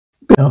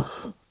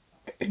Mouth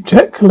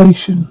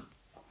Ejaculation.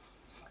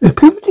 As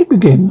puberty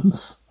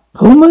begins,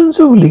 hormones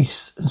are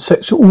released and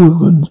sexual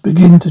organs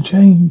begin to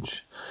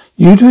change.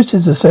 Uterus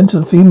is the center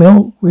of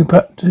female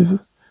reproductive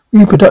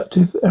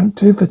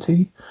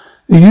activity.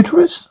 The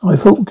uterus? I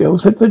thought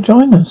girls had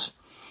vaginas.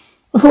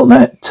 I thought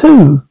that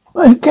too.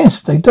 I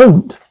guess they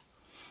don't.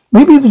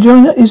 Maybe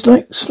vagina is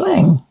like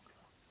slang.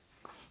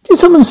 Did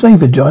someone say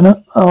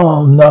vagina?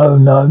 Oh, no,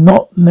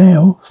 not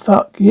now.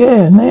 Fuck,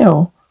 yeah,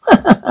 now.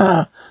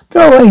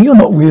 Go away, you're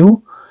not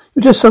real.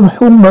 You're just some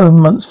hormone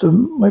monster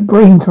my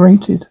brain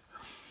created.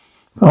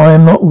 If I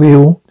am not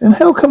real, then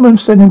how come I'm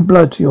sending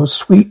blood to your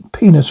sweet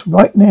penis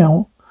right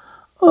now?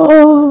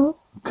 Oh,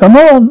 come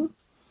on.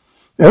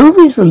 The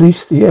ovaries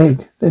release the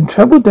egg, then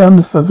travel down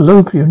the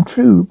fallopian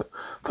tube.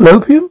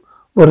 Fallopian?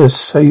 What a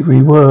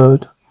savoury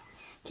word.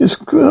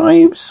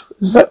 Describes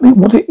exactly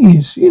what it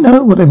is. You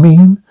know what I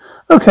mean.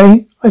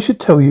 Okay, I should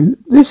tell you.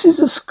 This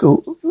is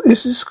school.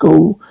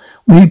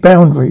 We need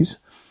boundaries.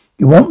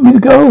 You want me to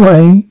go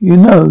away, you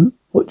know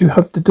what you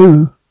have to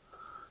do.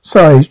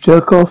 Size,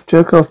 jerk off,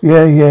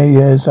 yeah,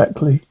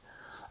 exactly.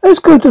 Let's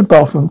go to the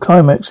bathroom,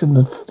 climax in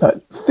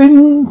that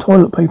thin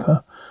toilet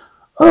paper.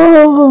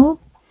 Oh,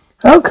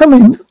 how come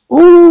in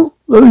all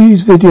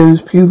these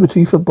videos,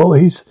 puberty for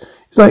boys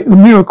is like a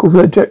miracle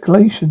for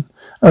ejaculation,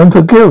 and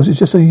for girls it's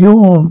just a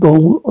yawn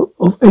ball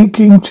of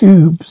aching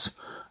tubes.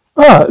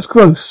 Ah, it's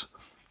gross.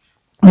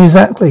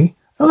 Exactly.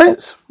 And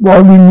that's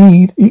why we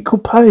need equal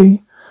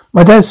pay.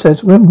 My dad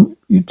says when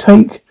you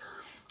take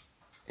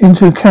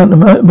into account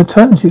the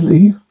maternity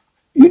leave,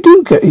 you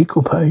do get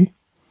equal pay.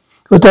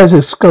 Your dad's a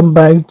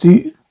scumbag.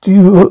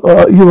 You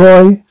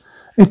are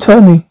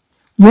attorney.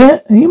 Yeah,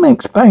 he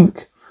makes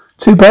bank.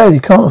 Too bad he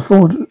can't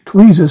afford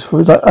tweezers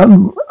for that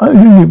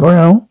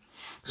unibrow.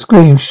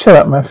 Screams, shut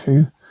up,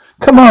 Matthew.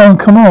 Come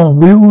on.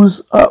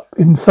 Wheels up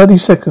in 30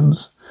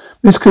 seconds.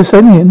 Miss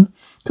Cassanian,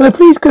 can I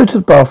please go to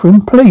the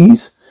bathroom,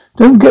 please?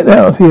 Don't get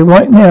out of here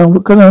right now. We're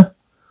gonna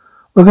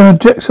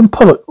inject some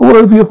pollock all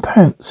over your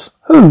pants.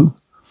 Who?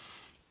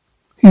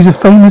 He's a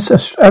famous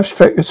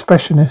abstract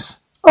expressionist.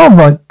 Oh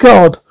my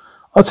God!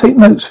 I'll take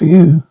notes for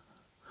you.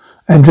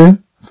 Andrew,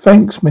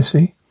 thanks,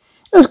 Missy.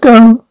 Let's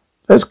go.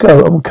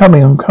 I'm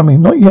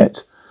coming. Not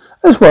yet.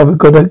 That's why we've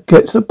got to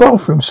get to the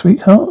bathroom,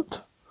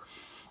 sweetheart.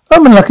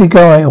 I'm a lucky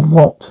guy, or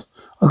what?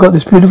 I've got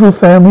this beautiful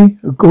family,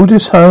 a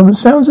gorgeous home, it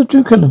sounds a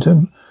Duke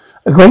Ellington,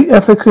 a great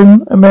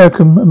African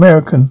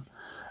American.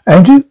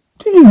 Andrew,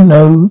 did you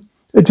know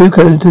that Duke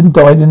Ellington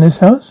died in this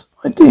house?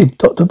 I did,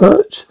 Dr.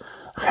 Birch.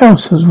 The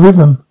house has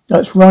rhythm.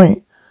 That's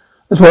right.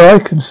 That's what I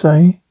can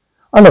say.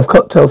 I love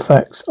cocktail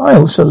facts. I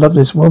also love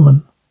this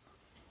woman.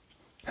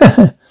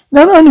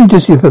 Not only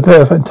does she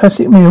prepare a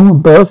fantastic meal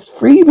and birth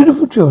 3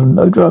 beautiful children,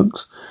 no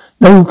drugs,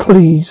 no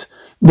please,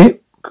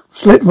 Nick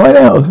slipped right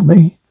out of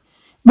me.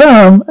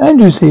 Mom,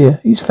 Andrew's here.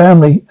 He's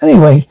family.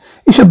 Anyway,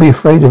 he should be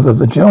afraid of a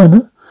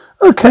vagina.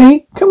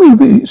 Okay, can we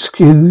be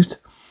excused?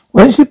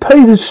 Why don't you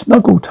pay the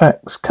snuggle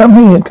tax? Come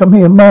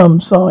here,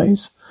 Mum,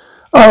 sighs.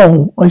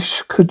 Oh, I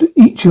could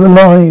eat you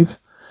alive.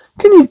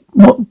 Can you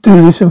not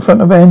do this in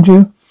front of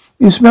Andrew?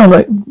 You smell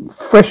like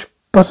fresh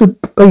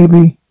buttered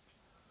baby.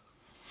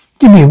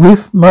 Give me a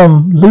whiff,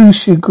 Mum.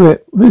 Loosen your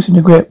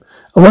grip.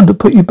 I want to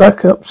put you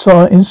back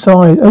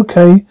inside.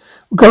 Okay,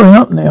 we're going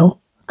up now.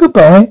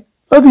 Goodbye.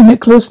 Love you,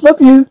 Nicholas. Love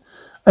you.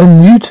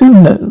 And you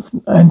too,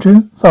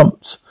 Andrew.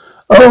 Thumps.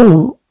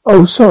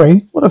 Oh,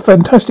 sorry. What a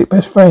fantastic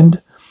best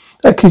friend.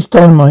 That kid's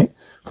dynamite.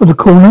 From the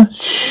corner.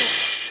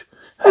 Shh.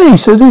 Hey,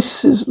 so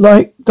this is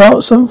like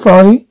darts on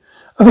Friday?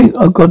 I think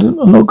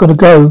I'm not gonna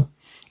go.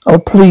 Oh,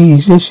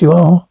 please. Yes, you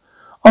are.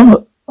 I'm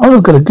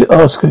not gonna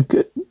ask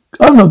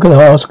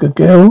a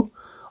girl.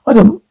 I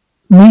don't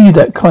need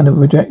that kind of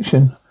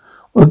rejection.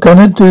 We're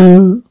gonna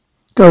go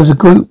as a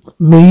group.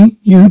 Me,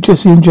 you,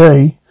 Jesse and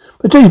Jay.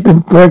 But Jay's been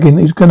bragging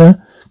he's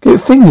gonna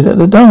get fingered at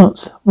the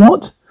dance.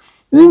 What?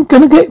 You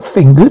gonna get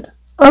fingered?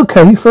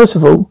 Okay, first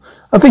of all,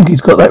 I think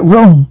he's got that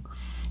wrong.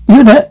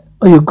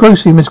 You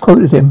grossly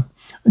misquoted him.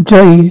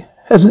 Jay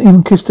hasn't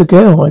even kissed a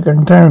girl, I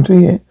can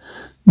guarantee it.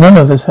 None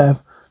of us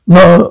have.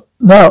 No,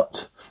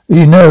 not,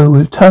 you know,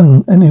 with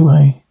tongue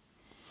anyway.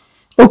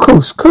 Of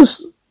course,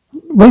 'cause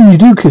when you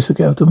do kiss a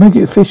girl, to make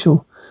it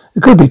official,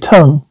 it could be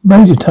tongue,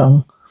 major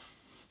tongue.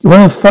 You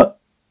want to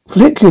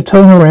flick your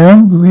tongue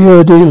around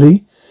real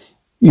dearly.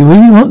 You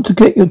really want to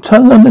get your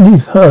tongue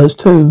underneath hers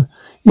too.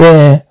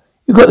 Yeah,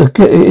 you got to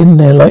get it in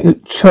there like a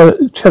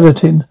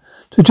gelatin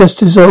to just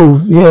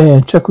dissolve.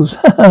 Yeah, chuckles.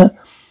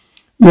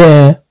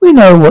 Yeah, we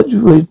know what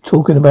we're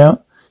talking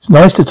about. It's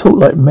nice to talk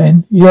like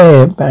men.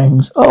 Yeah,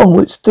 bangs. Oh,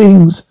 it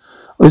stings.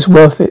 Oh, it's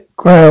worth it.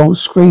 Growls,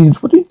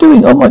 screams. What are you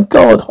doing? Oh my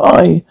God,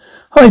 hi.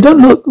 Hi,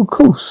 don't look. Of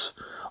course.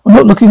 I'm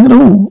not looking at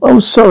all. Oh,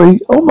 sorry.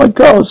 Oh my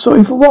God,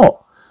 sorry for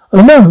what? I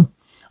don't know.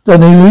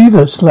 Don't know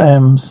either,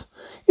 slams.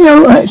 You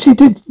know, I actually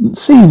didn't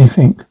see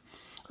anything.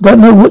 I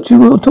don't know what you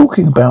were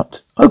talking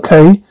about.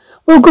 Okay.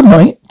 Well, good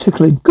night,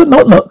 tickling. Good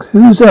night, look.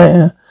 Who's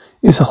there?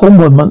 It's a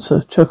hormone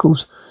monster,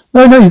 chuckles.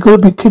 No, you've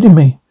got to be kidding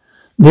me.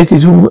 Nick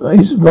is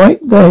right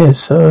there,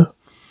 sir.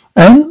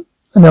 And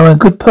I'm a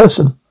good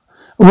person.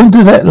 I wouldn't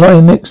do that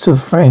lying next to a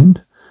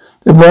friend.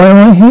 Then why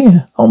am I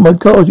here? Oh my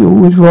God, you're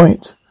always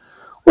right.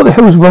 What the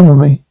hell is wrong with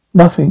me?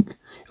 Nothing.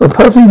 You're a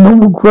perfectly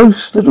normal,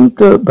 gross little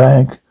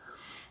dirtbag.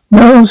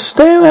 No,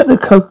 staring at the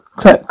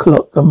clack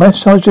clock and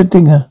massage your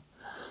dinger.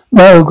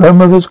 No,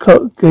 grandmother's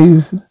clock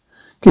gave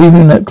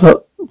him that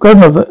clock.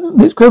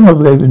 His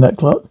grandmother gave him that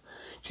clock.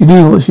 She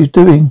knew what she was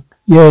doing.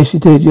 Yeah, she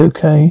did. You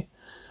okay?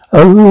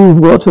 Oh,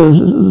 what a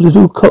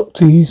little cock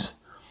tease.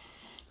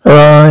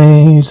 Her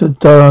eyes are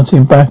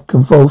darting back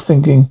and forth,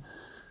 thinking,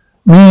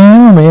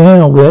 meow,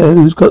 meow, well,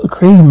 who's got the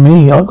cream?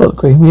 Me, I got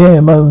the cream. Yeah,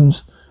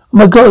 moans. Oh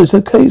my God, it's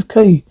okay, it's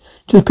okay.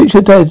 Just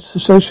picture Dad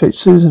associate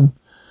Susan.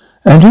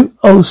 Andrew?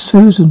 Oh,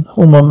 Susan.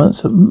 Hormone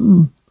answer.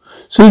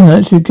 Susan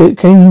actually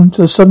came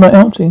to the summer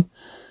outing.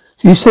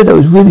 She said it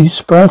was really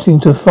sprouting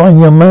to a fine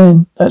young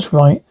man. That's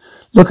right.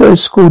 Look at her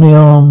scrawny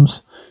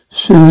arms.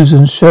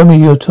 Susan, show me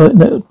your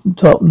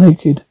top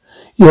naked.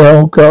 Yeah,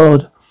 oh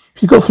God.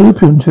 She's got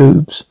fallopian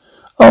tubes.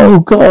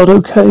 Oh God,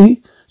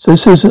 okay. So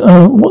Susan,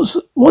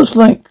 what's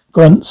like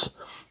grunts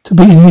to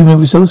be in human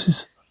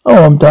resources?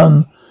 Oh, I'm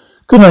done.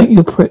 Good night,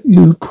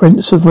 you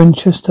Prince of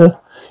Winchester.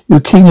 You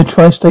king of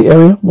tri-state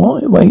area.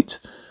 What? Wait.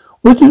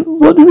 What do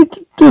we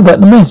do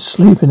about the mess?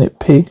 Sleep in it,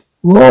 pig.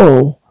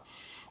 Whoa.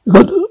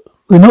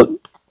 We're not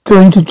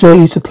going to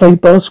Jay to play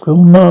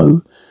basketball.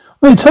 No.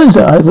 Well, it turns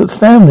out I have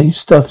family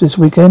stuff this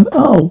weekend.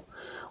 Oh.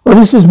 Well,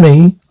 this is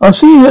me. I'll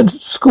see you at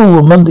school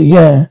on Monday.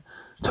 Yeah.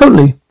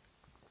 Totally.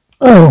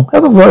 Oh,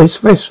 have a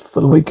nice rest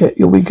for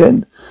your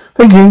weekend.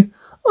 Thank you.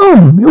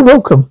 Oh, you're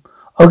welcome.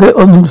 I'll get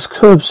on the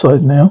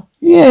curbside now.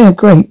 Yeah,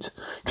 great.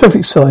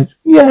 Traffic side.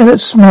 Yeah,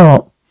 that's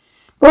smart.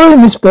 Bye,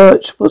 Miss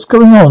Birch. What's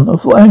going on? I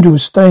thought Andrew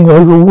was staying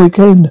over all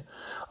weekend.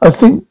 I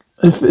think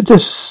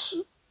it's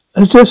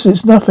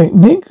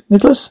nothing.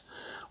 Nicholas?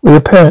 We're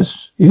your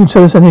parents. You can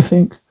tell us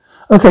anything.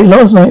 Okay,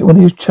 last night when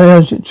he was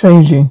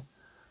changing,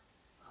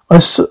 I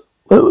saw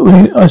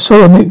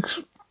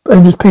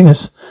Andrew's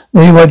penis.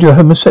 Now you read you're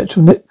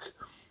homosexual, Nick.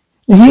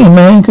 Nicky, a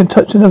man can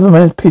touch another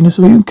man's penis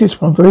or even kiss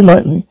one very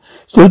lightly.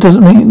 Still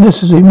doesn't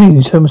necessarily mean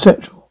he's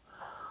homosexual.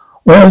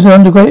 Well, as an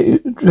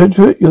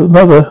undergraduate, your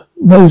mother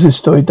knows this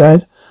story,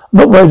 Dad. I'm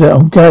not worried that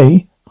I'm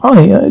gay.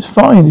 Honey, it's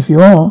fine if you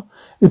are.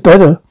 It's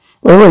better.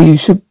 By the way, you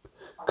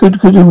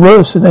could do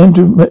worse than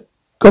Andrew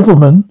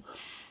Gobbleman.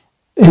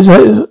 It's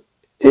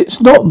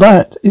not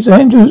that. It's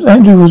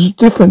Andrew was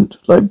different,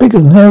 like bigger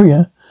and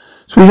hairier.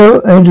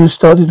 Sweetheart, Andrew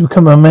started to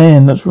become a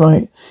man, that's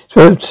right.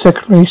 So he had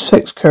secondary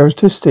sex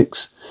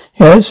characteristics.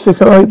 He has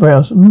thicker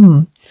eyebrows.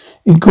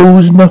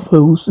 Engulfs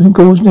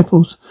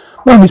nipples.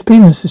 Mum, his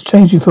penis is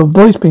changing from a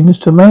boy's penis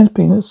to a man's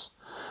penis.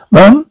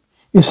 Mum,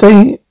 you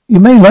say you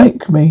may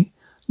like me.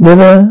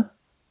 Never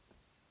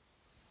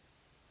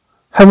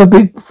have a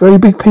very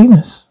big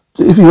penis.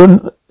 If you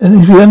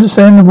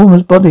understand the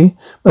woman's body,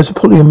 most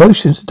importantly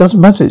emotions, it doesn't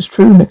matter. It's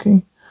true,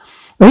 Nicky.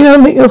 May I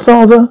meet your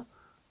father?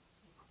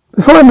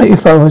 Before I met your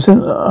father,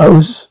 I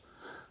was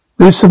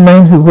with some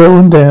men who were well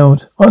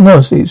endowed.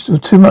 Honestly, it's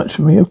too much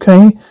for me,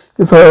 okay?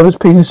 If I was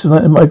penis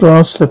tonight in my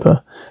glass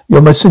slipper,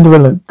 you're my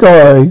Cinderella.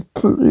 Guy,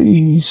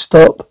 please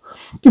stop.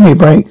 Give me a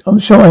break. I'm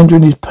sure Andrew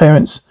and his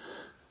parents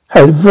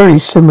had very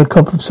similar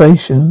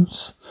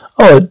conversations.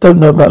 Oh, I don't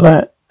know about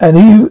that. And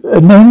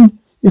then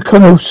you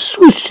kind of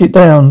swooshed it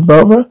down,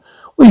 Barbara.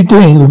 What are you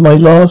doing with my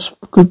last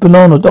good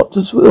banana?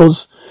 Dr.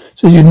 Wills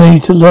says you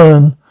need to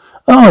learn.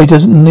 Oh, he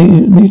doesn't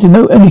need to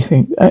know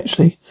anything,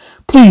 actually.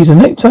 Please, the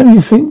next time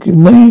you think you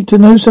need to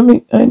know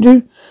something,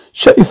 Andrew,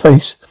 shut your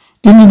face.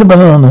 Give me the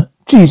banana.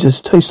 Jesus,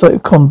 tastes like a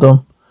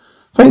condom.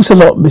 Thanks a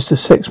lot, Mr.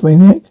 Sex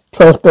Maniac.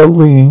 Class bell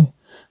ringing.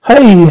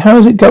 Hey,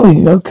 how's it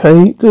going?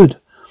 Okay, good.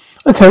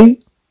 Okay,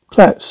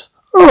 claps.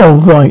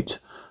 Oh, right.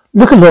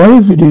 Look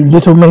alive, you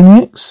little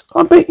maniacs.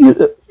 I bet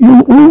you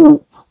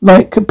all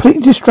like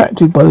completely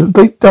distracted by the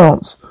big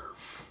dance,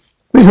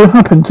 which will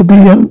happen to be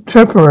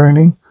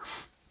chaperoning.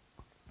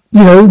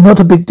 You know, not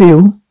a big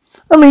deal.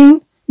 I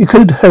mean, you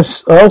could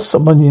have asked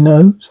someone you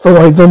know, for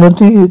I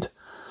volunteered.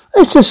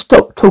 Let's just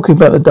stop talking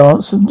about the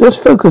dance and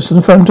just focus on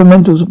the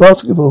fundamentals of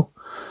basketball.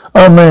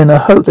 Oh man, I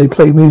hope they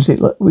play music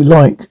like we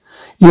like.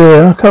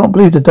 Yeah, I can't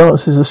believe the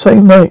dance is the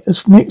same night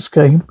as Nick's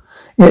game.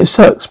 Yeah, it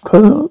sucks.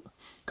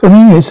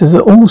 Cornelius is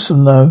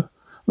awesome though.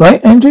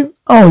 Right, Andrew?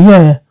 Oh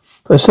yeah.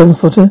 For a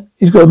 7-footer,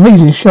 he's got an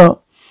amazing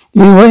shot.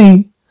 You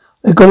way.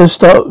 They've got to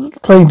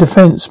start playing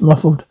defense,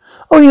 muffled.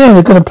 Oh yeah,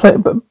 they're going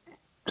to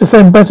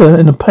defend better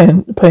in the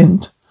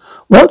paint.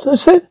 What? I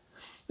said?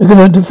 They're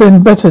going to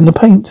defend better in the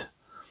paint.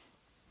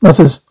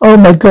 Mutters. Oh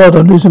my God,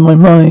 I'm losing my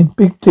mind.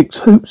 Big dicks,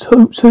 hoops.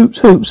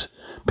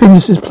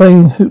 Penis is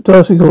playing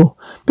basketball.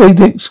 Big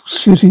dicks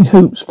shooting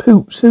hoops,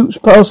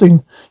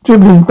 passing,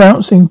 dribbling,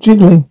 bouncing,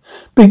 jiggling.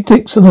 Big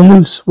dicks on the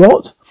loose.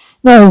 What?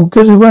 No,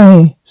 get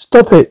away.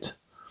 Stop it.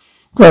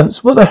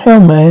 Grunts. What the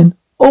hell, man?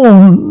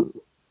 Oh,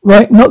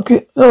 right, knock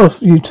it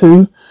off, you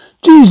two.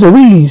 Jeez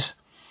Louise.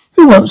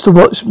 Who wants to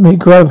watch me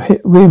grab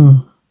hit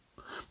rim?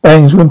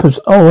 Bangs, whimpers.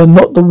 Oh, and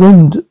knock the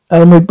wind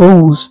out of my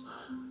balls.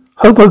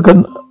 Hope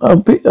I'll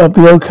be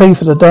okay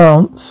for the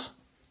dance.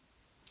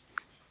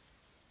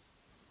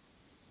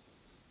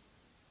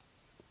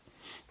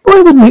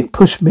 Why would Nick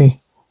push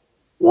me?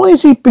 Why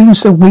is he being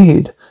so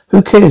weird?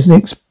 Who cares?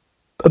 Nick's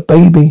a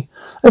baby.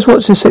 Let's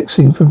watch the sex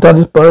scene from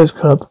Dallas Buyers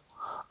Club.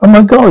 Oh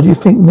my God, you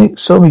think Nick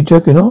saw me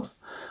jerking off?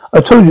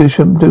 I told you I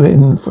shouldn't do it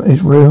in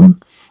his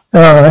room. I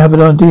have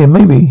an idea.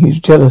 Maybe he's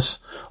jealous.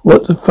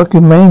 What the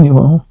fucking man you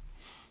are.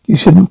 You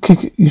should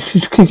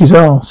kick his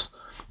ass.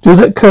 Do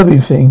that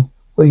curbing thing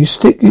where you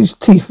stick his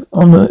teeth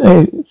on the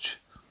edge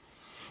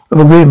of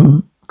a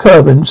rim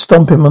curb and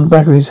stomp him on the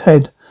back of his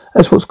head.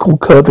 That's what's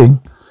called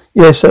curbing.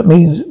 Yes, that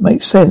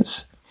makes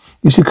sense.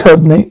 You should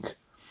curb Nick.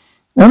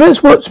 Now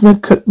let's watch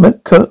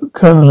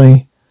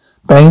McConnelly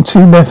bang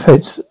two meth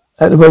heads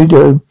at the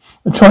radio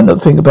and try not to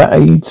think about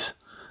AIDS.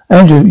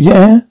 Andrew,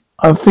 yeah,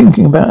 I'm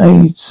thinking about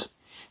AIDS.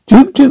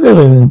 Duke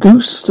Ellington,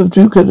 Goose of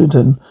Duke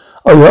Ellington.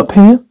 Are you up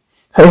here?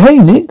 Hey,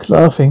 Nick,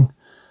 laughing.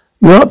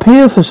 You're up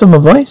here for some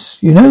advice?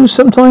 You know,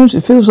 sometimes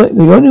it feels like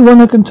the only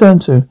one I can turn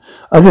to.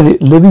 I get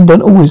it. Living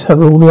don't always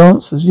have all the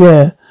answers.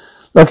 Yeah.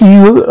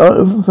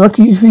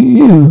 Lucky for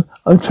you.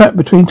 I'm trapped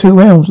between two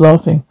realms,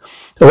 laughing.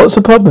 So what's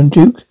the problem,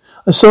 Duke?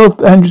 I saw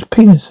Andrew's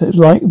penis. It was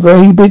like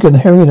very big and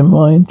hairy than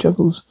mine,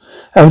 chuckles.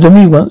 Happened to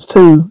me once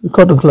too. The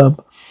Cotton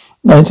Club.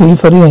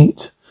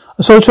 1938.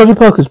 I saw Charlie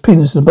Parker's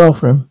penis in the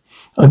bathroom.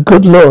 Oh,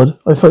 good Lord.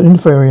 I felt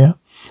inferior.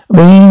 I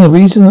mean,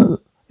 there's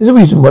a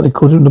reason why they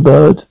called him the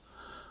bird.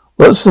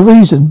 What's the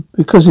reason?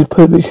 Because his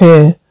pubic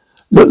hair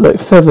looked like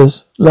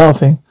feathers,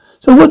 laughing.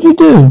 So what'd you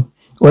do?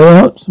 Way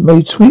out,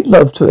 made sweet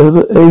love to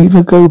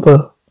Eva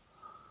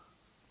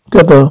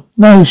Gubber.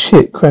 No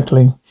shit,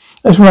 crackling.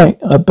 That's right.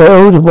 I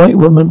bowled a white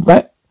woman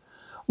back.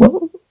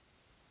 Well,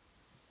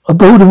 I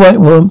bowled a white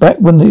woman back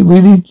when it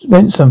really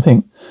meant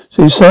something.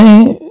 So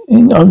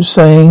I'm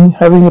saying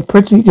having a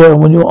pretty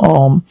girl on your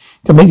arm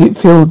can make it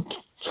feel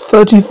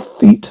 30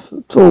 feet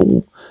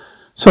tall.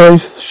 So I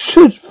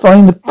should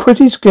find the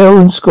prettiest girl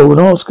in school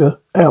and ask her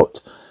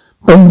out.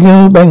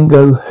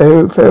 Bango,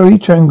 fairy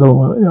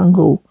triangle.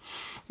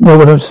 You know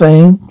what I'm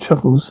saying?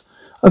 Chuckles.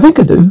 I think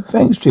I do.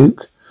 Thanks,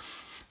 Duke.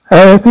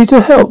 Happy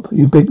to help,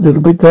 you big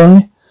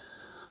guy.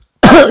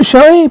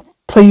 Shall I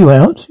play you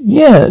out?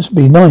 Yeah, it'd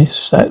be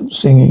nice, that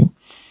singing.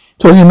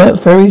 Talking about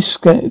fairy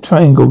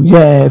triangle.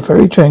 Yeah,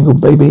 fairy triangle,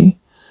 baby.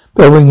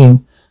 Bell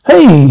ringing.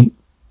 Hey!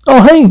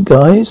 Oh, hey,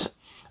 guys.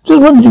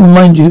 Just wanted to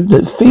remind you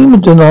that theme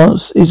of the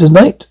dance is a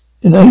night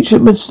in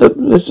ancient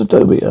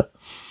Mesopotamia.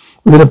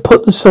 We're going to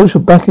put the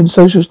social back in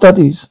social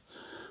studies.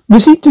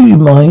 Missy, do you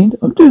mind?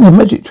 I'm doing a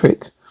magic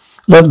trick.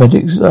 Love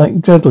magic's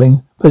like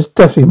juggling, but it's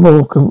definitely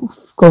more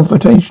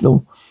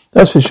confrontational.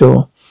 That's for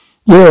sure.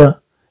 Yeah,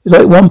 it's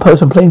like one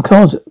person playing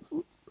cards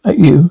at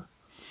you.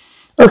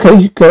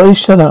 Okay, guys,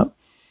 shut up.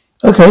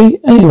 Okay,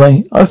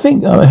 anyway, I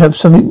think I have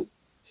something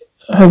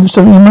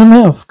in my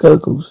mouth,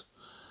 gurgles.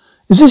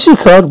 Is this your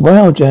card?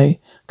 Wow, Jay.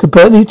 Could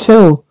barely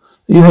tell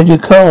that you had your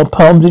card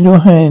palmed in your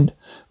hand,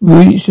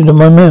 reached into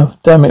my mouth.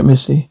 Damn it,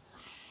 Missy.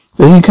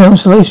 For any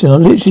consolation, I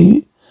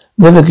literally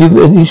never give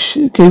it a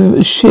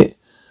shit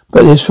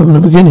about this from the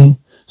beginning.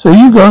 So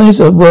you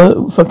guys are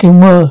fucking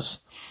worse.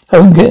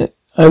 I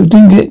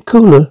didn't get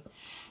cooler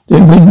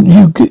than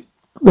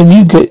when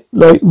you get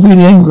like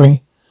really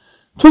angry.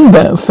 Talking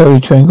about a fairy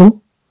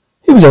triangle.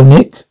 Here we go,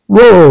 Nick.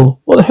 Whoa,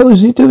 what the hell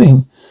is he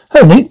doing?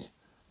 Hey, Nick.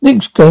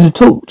 Nick's going to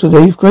talk to the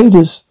 8th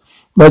graders.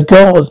 My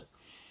God.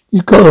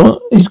 He's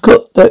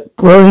got that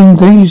growing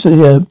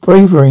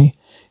bravery.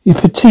 He's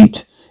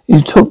petite.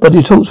 But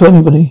he talks to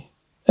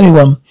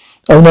anyone.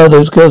 Oh no,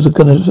 those girls are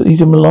going to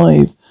eat him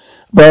alive.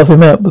 Bath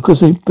him out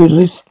because they're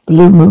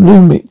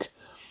bulimic.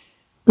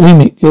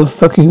 You're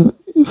fucking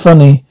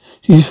funny.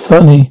 She's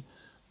funny.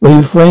 We're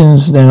your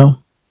friends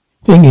now.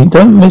 Thinking,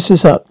 don't mess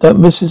this up.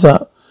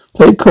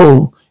 Play it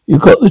cool. You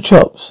got the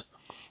chops.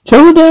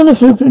 Travel down the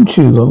flippin'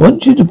 tube. I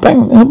want you to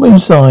bang up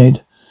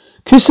inside.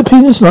 Kiss the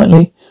penis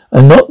lightly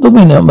and knock the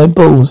wind out my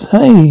balls.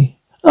 Hey.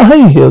 Oh,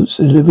 hey,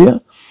 said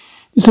Olivia.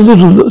 It's a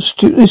little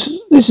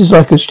this is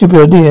like a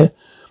stupid idea.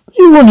 But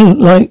you want to,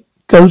 like,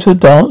 go to a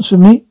dance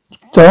with me?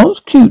 Dance?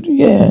 Cute,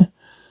 yeah.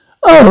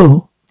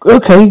 Oh,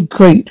 okay,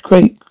 great,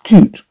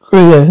 cute,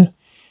 great.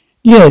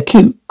 Yeah,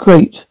 cute,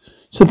 great.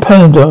 It's a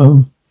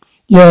palindrome.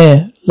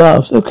 Yeah,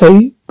 laughs.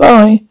 Okay,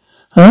 bye.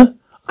 Huh?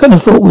 I kind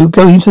of thought we were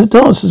going to the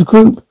dance as a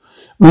group.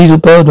 Weasel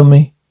bailed on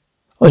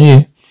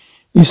you.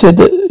 You said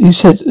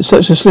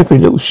such a slippery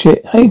little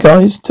shit. Hey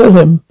guys, tell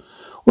him.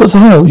 What the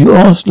hell? You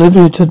asked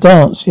Olivia to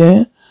dance,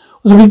 yeah?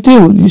 What's the big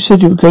deal? You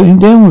said you were going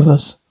down with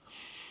us.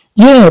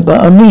 Yeah,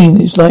 but I mean,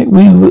 it's like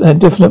we had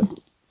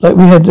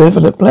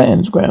definite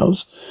plans,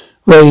 growls.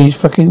 Rage,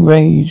 fucking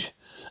rage.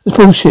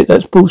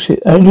 That's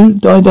bullshit. Andrew,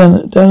 die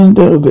down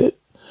a bit.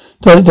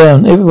 Die it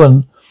down.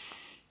 Everyone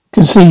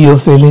can see your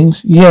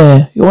feelings.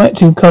 Yeah, you're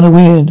acting kind of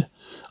weird.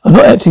 I'm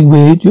not acting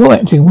weird. You're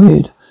acting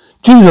weird.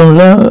 Jude,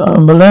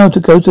 I'm allowed to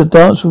go to the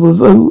dance with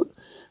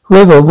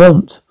whoever I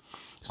want.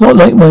 It's not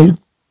like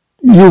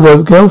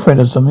your girlfriend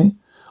or something.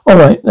 All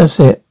right, that's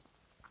it.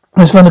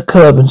 Let's run a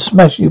curb and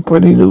smash your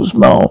pretty little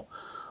smile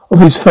off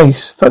his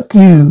face. Fuck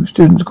you,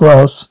 student's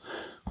grass,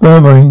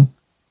 murmuring.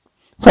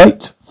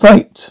 Fight,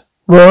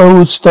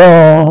 world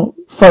star,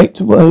 fight,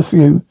 worth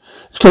you.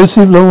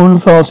 Exclusive law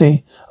and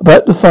party.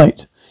 about the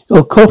fight.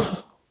 Your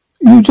cough.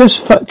 You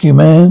just fuck you,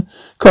 man.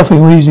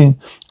 Coughing, wheezing.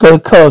 Got a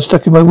card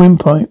stuck in my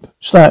windpipe.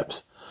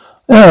 Slaps.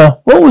 Ah,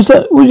 what was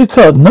that? What was your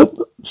card?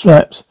 Nope.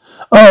 Slaps.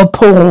 Oh,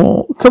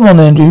 Paul. Come on,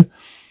 Andrew.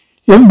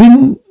 You haven't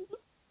been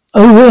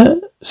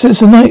over since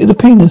the night of the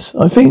penis.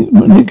 I think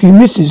Nicky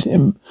misses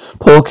him.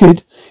 Poor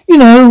kid. You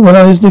know, when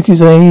I was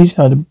Nicky's age,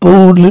 I had a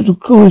bald little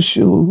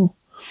crucial.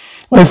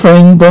 My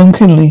friend Don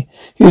Kinley.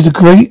 He was a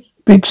great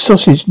big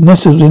sausage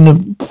nestled in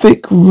a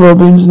thick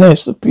robin's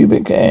nest of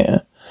pubic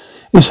hair.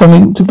 It's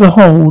something to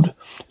behold.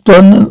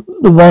 Don,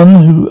 the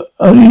one who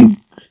only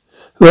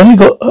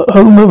got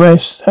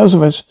house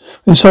arrest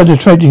inside the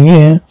trading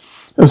year.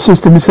 Her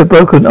system is so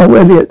broken. Oh,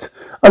 Elliot.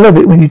 I love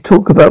it when you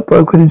talk about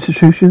broken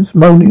institutions.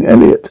 Moaning,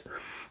 Elliot.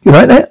 You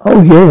like that?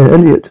 Oh, yeah,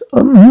 Elliot.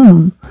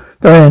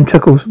 Diane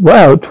chuckles.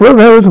 Wow, 12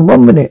 hours and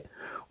 1 minute.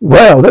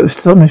 Wow, that was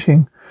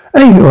astonishing.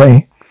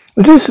 Anyway,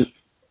 I just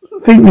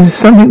think this is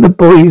something the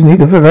boys need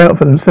to figure out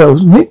for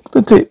themselves. Nick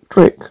the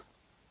trick.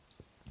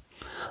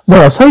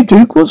 Last, hey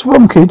Duke, what's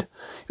wrong, kid?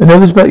 You're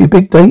nervous about your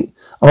big date?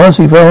 I'm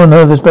honestly very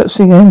nervous about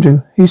seeing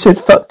Andrew. He said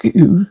fuck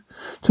you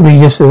to me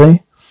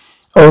yesterday.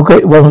 Oh,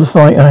 great one was the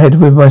fight I had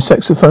with my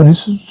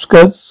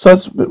saxophonist.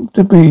 Such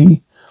to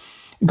be.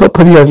 It got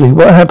pretty ugly.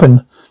 What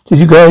happened? Did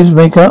you guys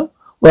make up?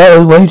 Well, I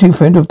was waiting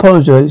for him to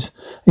apologize.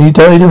 And he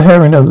died of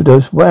heroin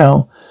overdose.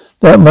 Wow.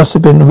 That must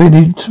have been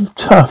really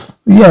tough.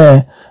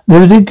 Yeah.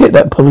 Never did get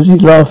that apology.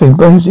 Laughing.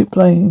 Music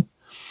playing.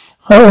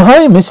 Oh,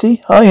 hi,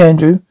 Missy. Hi,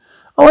 Andrew.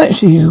 Oh,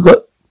 actually,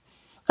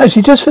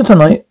 just for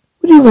tonight,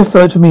 would you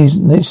refer to me as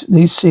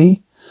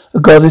Nisi, a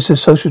goddess of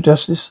social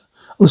justice?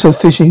 Also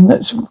fishing.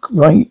 That's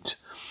right.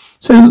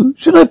 So,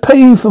 should I pay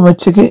you for my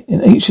ticket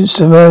in ancient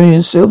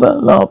Sumerian silver?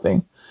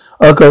 Laughing.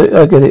 I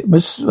get it.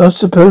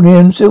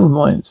 Mesopotamian silver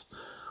mines.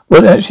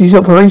 Well, actually, it's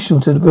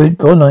operational to the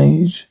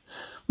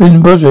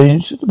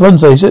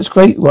Bronze Age. That's a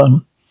great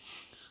one.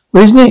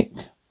 Where's Nick?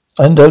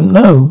 I don't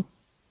know.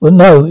 Well,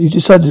 no, he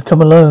decided to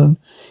come alone.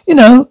 You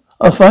know,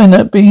 I find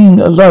that being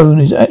alone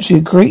is actually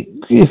a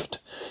great gift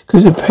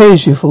because it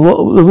prepares you for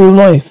what the real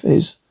life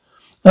is.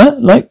 Huh?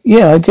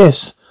 Yeah, I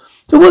guess.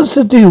 So what's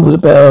the deal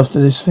about after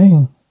this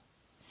thing?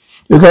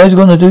 You guys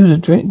going to do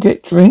the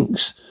get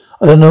drinks?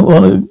 I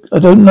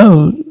don't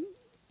know.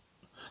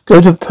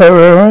 Go to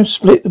Pereira,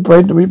 split the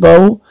bread every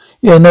bowl?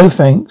 Yeah, no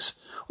thanks.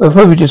 We'll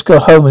probably just go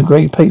home and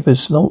grade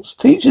papers, snorts.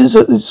 Teachers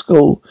at this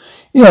school,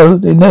 you know,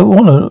 they never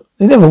want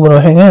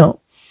to hang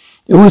out.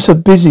 They're always so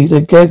busy,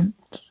 they're gaggle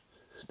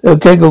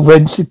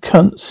rented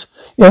cunts.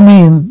 Yeah, I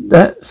mean,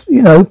 that's,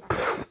 you know,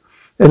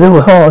 they're a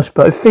little harsh,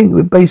 but I think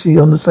we're basically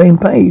on the same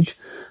page.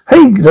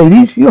 Hey,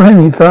 ladies, you're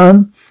having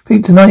fun. I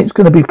think tonight's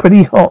going to be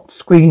pretty hot.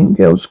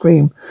 Girls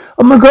scream.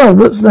 Oh my God,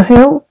 what's the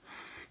hell?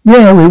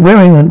 Yeah, we're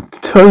wearing a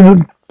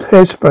tonal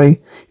hairspray.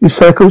 You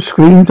psycho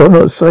screams. I'm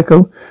not a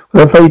psycho.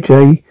 When I play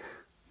Jay.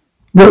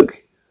 Look,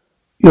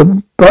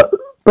 your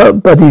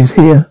buddies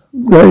here.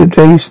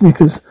 Jay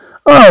snickers.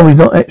 Oh, we're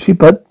not actually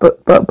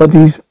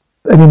buddies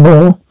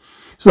anymore.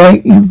 It's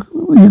like you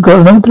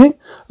got an opening?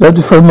 I'd love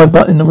to throw my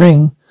butt in the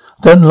ring.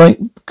 I don't like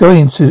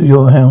going to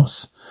your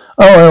house.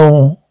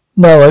 Oh,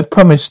 no, I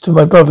promised to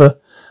my brother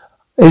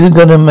isn't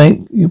going to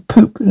make you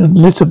poop in a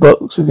litter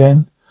box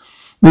again.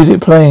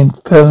 Music playing,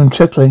 phone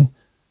checking.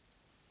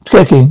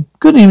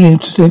 Good evening,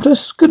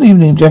 Nicholas. Good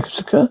evening,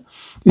 Jessica.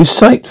 You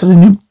psyched for the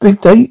new big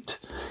date?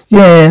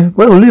 Yeah,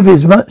 well, Liv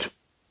is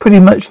pretty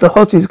much the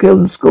hottest girl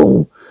in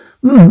school.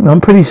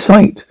 I'm pretty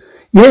psyched.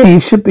 Yeah, you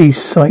should be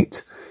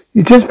psyched.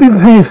 You just be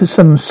prepared for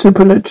some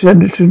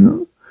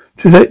supernatural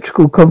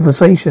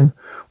conversation.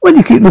 Why do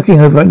you keep looking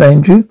over at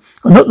Andrew?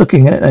 I'm not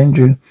looking at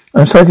Andrew.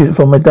 I'm excited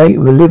for my date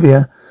with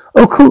Olivia.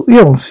 Oh, cool,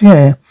 yes,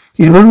 yeah.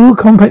 She's a real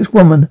complex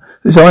woman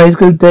whose eyes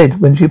go dead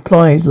when she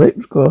applies lip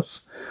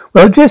gloss.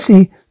 Well,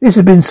 Jessie, this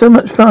has been so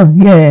much fun,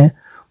 yeah.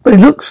 But it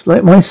looks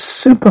like my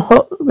super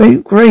hot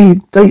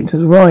grade date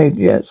has arrived,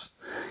 yes.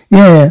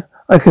 Yeah,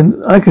 I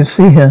can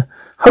see her.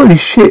 Holy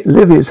shit,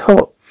 Olivia's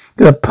hot.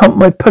 Gonna pump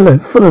my pillow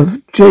full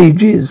of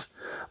jizz.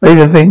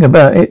 Maybe think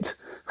about it.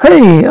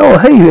 Hey,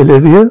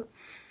 Olivia.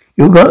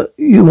 You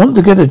want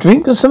to get a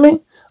drink or something?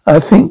 I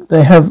think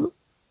they have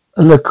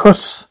a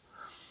lacrosse.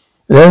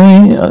 The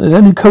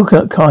only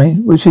coconut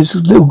kind, which is a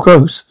little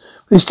gross,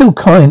 but it's still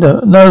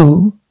kinda.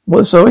 No,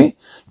 what? Sorry,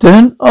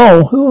 Dylan.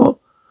 Oh, who?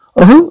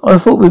 I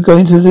thought we were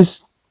going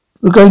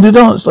to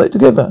dance like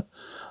together.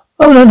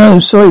 Oh no,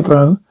 sorry,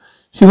 bro.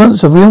 She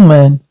wants a real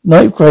man,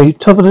 ninth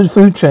grade, top of the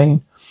food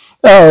chain.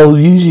 Oh,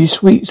 usually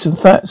sweets and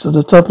fats at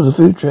the top of the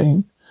food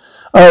chain.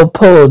 Oh,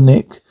 poor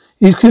Nick.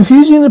 He's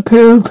confusing the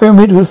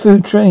pyramid with the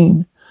food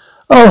chain.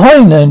 Oh, hi,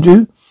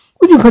 Andrew.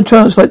 Would you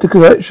perchance like to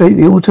congratulate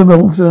the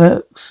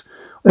Automorphs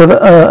with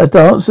a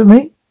dance with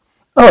me?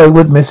 Oh, I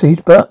would, Missy,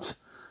 but...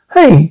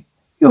 Hey,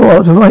 you're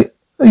out of my...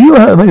 Are you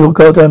out of your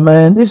goddamn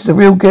man? This is a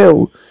real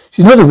girl.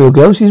 She's not a real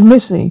girl, she's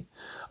Missy.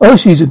 Oh,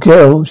 she's a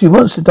girl. She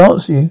wants to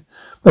dance with you.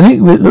 But Nick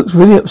looks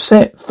really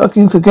upset.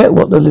 Fucking forget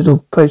what that little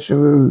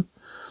petru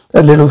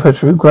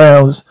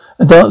growls.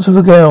 And dance with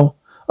a girl.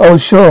 Oh,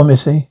 sure,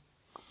 Missy.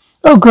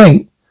 Oh,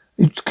 great.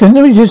 Can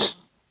we just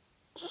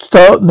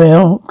start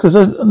now, because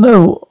I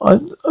know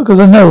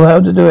how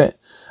to do it.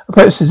 I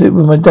practiced it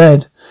with my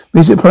dad.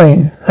 Music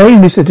playing. Hey,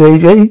 Mr.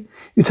 JJ,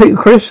 you take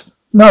Chris?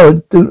 No,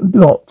 I do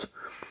not.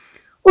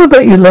 What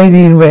about your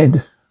lady in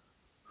red?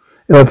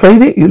 If I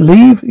played it, you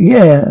leave?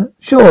 Yeah,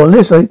 sure,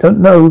 unless I don't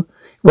know you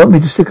want me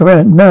to stick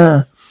around.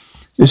 Nah.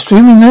 You're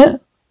streaming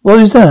that? What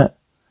is that?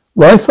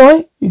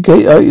 Wi-Fi?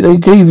 They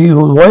gave you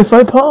a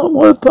Wi-Fi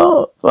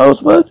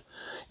password?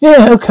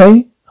 Yeah,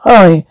 okay.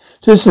 Hi.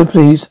 Just so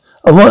please.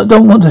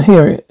 Don't want to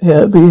hear it.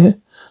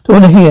 Don't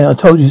want to hear. I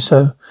told you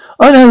so.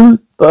 I know,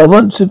 but I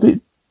want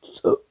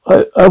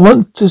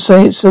to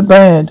say it so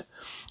bad.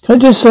 Can I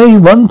just say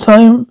one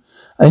time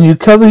and you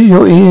cover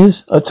your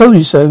ears? I told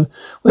you so.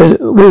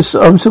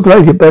 I'm so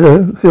glad you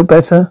feel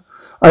better.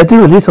 I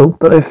do a little,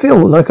 but I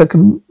feel like I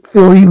can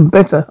feel even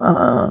better.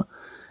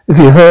 If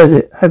you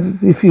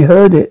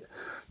heard it,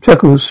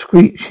 chuckles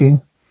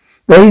screeching.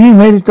 Lady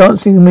made it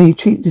dancing with me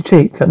cheek to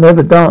cheek. I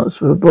never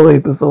danced with a boy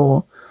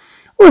before.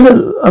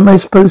 What am I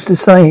supposed to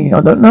say?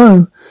 I don't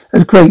know.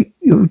 That's great.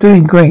 You're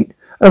doing great.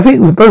 I think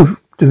we're both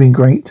doing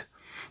great.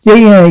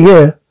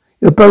 Yeah.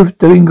 You're both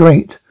doing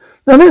great.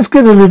 Now let's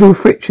get a little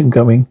friction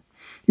going.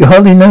 You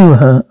hardly know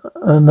her.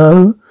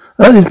 No.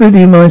 That is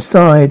really my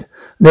side.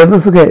 Never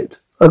forget.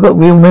 I got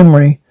real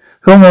memory.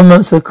 Film on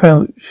Monster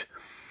Crouch.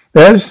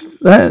 That's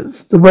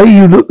the way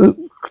you look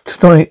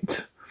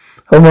tonight.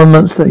 Film on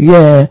Monster.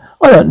 Yeah.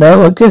 I don't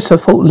know. I guess I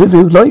thought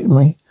Olivia liked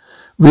me.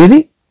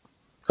 Really?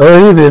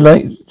 Oh,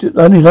 Olivia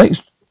only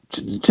likes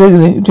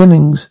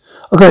Jennings.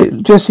 Okay,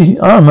 Jessie,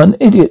 I'm an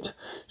idiot.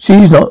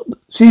 She's the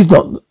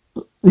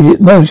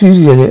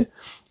idiot.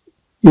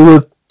 You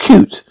were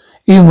cute,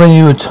 even when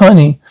you were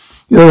tiny.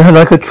 You were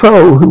like a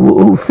troll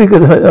who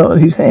figured out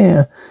his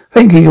hair.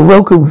 Thank you, you're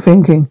welcome for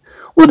thinking.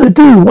 What I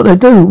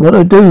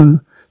do?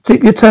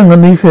 Stick your tongue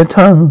underneath your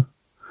tongue.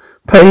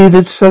 Pay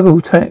the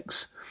struggle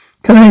tax.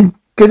 Can I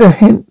get a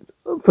hint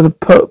for the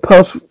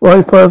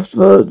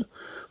password?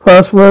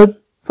 Password?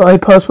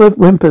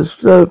 Whimpers,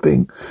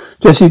 slurping.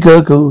 Jessie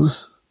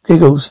giggles.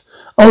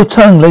 Oh,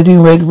 tongue, lady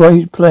in red,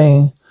 white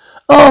playing.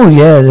 Oh,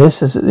 yeah,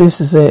 this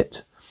is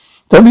it.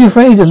 Don't be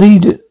afraid to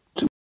lead it.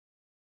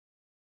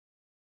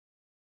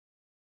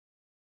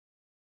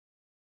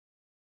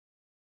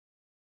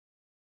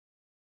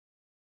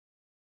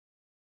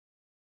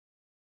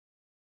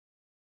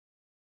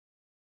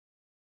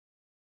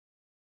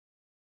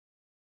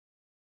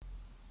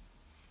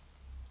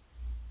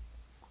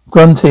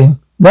 Grunting.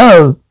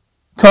 No!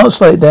 Can't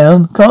slow it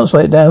down.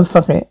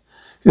 Fuck it.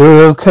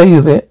 You're okay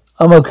with it.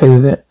 I'm okay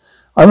with it.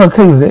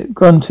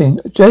 Grunting.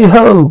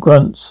 J-ho,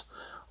 grunts.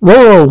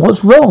 Whoa,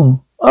 what's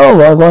wrong?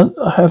 Oh, I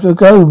have to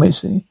go,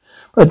 Missy.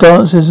 My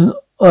dance isn't,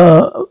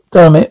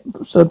 damn it,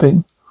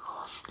 sobbing.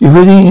 You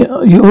really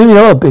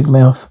are, Big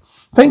Mouth.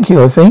 Thank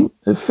you, I think.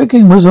 The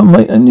ficking was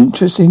an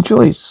interesting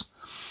choice.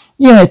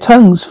 Yeah,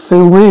 tongues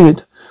feel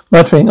weird.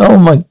 Muttering, oh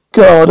my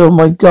god, oh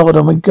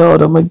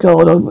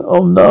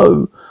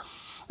no.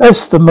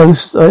 That's the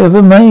most I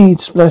ever made,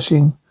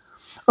 splashing.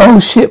 Oh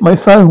shit, my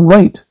phone,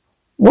 wait.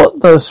 What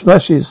the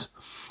splashes?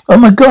 Oh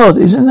my god,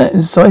 isn't that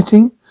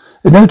exciting?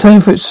 There's no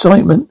time for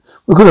excitement.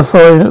 We've got to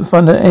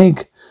find an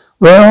egg.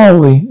 Where are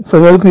we?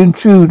 Fallopian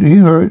tube,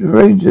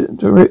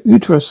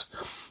 uterus.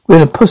 We're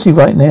in a pussy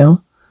right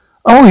now.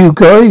 Oh, you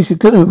guys, you're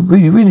gonna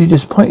be really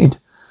disappointed.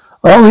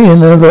 Are we we're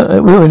in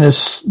another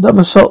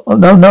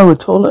a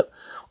toilet.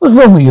 What's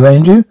wrong with you,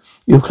 Andrew?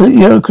 You're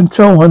completely out of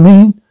control, I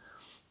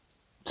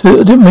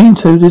didn't mean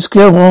to. This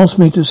girl asked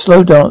me to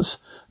slow dance.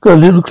 Got a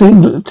little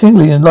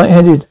tingly and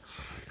lightheaded.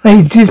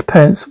 Hey, jizz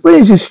pants,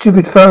 where's your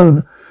stupid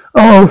phone?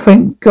 Oh,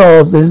 thank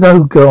God, there's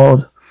no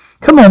God.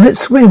 Come on, let's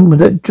swim with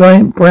that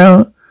giant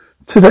brown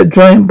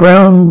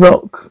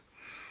rock.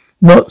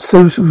 Not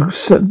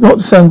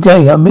sound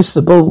gay. I miss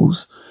the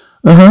balls.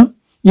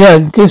 Yeah, I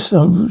guess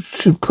I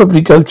should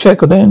probably go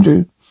check on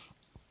Andrew.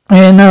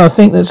 Yeah, no, I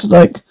think that's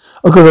like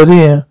a good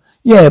idea.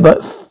 Yeah,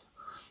 but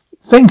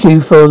thank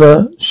you for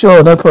the...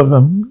 Sure, no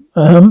problem.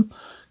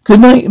 Good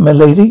night, my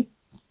lady.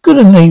 Good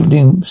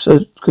evening,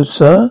 good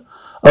sir.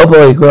 Oh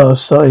boy,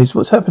 grass size.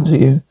 What's happened to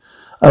you?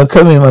 I'm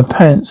covered in my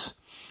pants.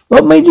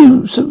 What made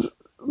you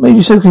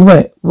soaking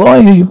wet? Why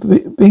are you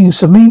being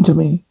so mean to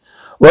me?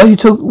 What are you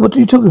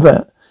talking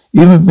about?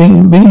 You've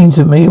been mean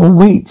to me all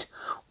week.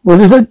 What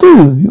did I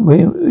do? You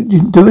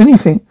didn't do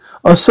anything.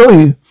 I saw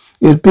you.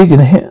 You're big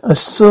and I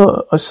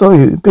saw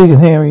you, big and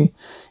hairy.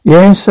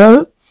 Yeah,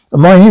 so?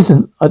 And mine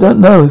isn't. I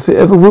don't know if it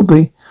ever will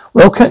be.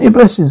 Well, count your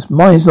blessings.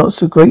 Mine's not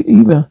so great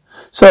either.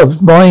 So,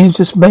 mine's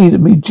just made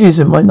me jizz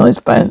in my nice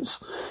pants.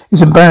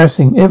 It's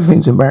embarrassing.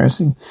 Everything's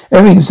embarrassing.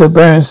 Everything's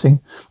embarrassing.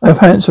 My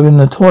pants are in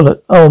the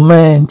toilet. Oh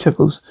man,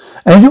 chuckles.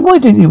 Andrew, why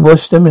didn't you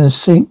wash them in the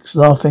sink?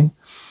 Laughing.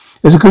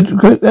 That's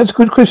a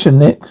good question,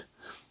 Nick.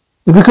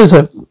 It's because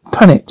I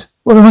panicked.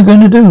 What am I going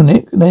to do,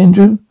 Nick and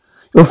Andrew?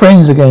 Your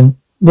friends again.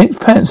 Nick's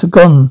pants are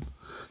gone.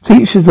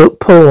 Teachers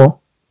look poor.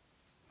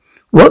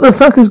 What the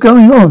fuck is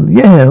going on?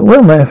 Yeah,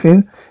 well,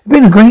 Matthew, it's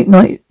been a great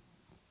night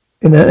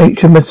in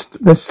the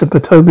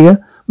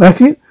Mesopotamia.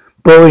 Matthew?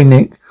 Boy,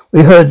 Nick,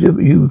 we heard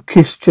you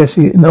kissed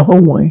Jessie in the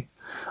hallway.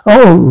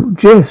 Oh,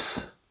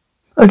 Jess.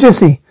 Oh,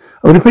 Jessie,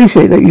 I would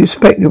appreciate that you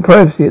respect your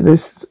privacy at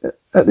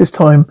this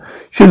time.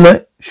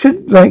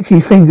 Should like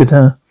he fingered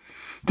her.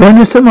 Join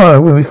us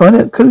tomorrow when we find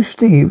out Coach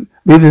Steve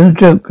lives in a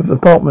joke of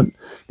apartment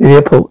near the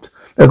airport.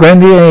 The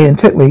Grandier and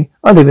technically,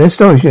 I live in a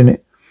storage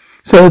unit.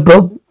 So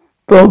Bob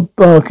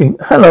barking.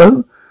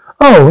 Hello.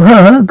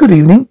 Oh, good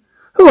evening.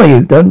 Who are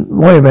you? Don't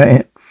worry about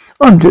it.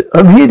 I'm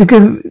here to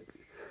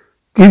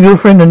give your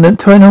friend an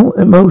eternal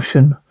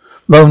emotion.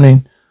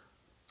 Moaning.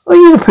 Are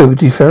you the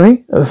puberty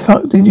fairy? The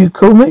fuck did you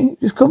call me?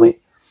 Just call me?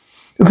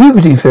 The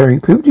puberty fairy.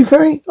 Puberty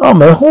fairy?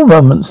 I'm a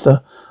hormone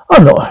monster.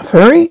 I'm not a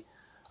fairy.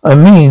 I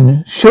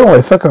mean, sure,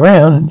 I fuck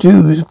around and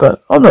Jews,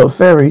 but I'm not a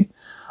fairy.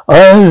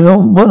 I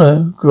don't want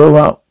to grow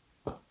up.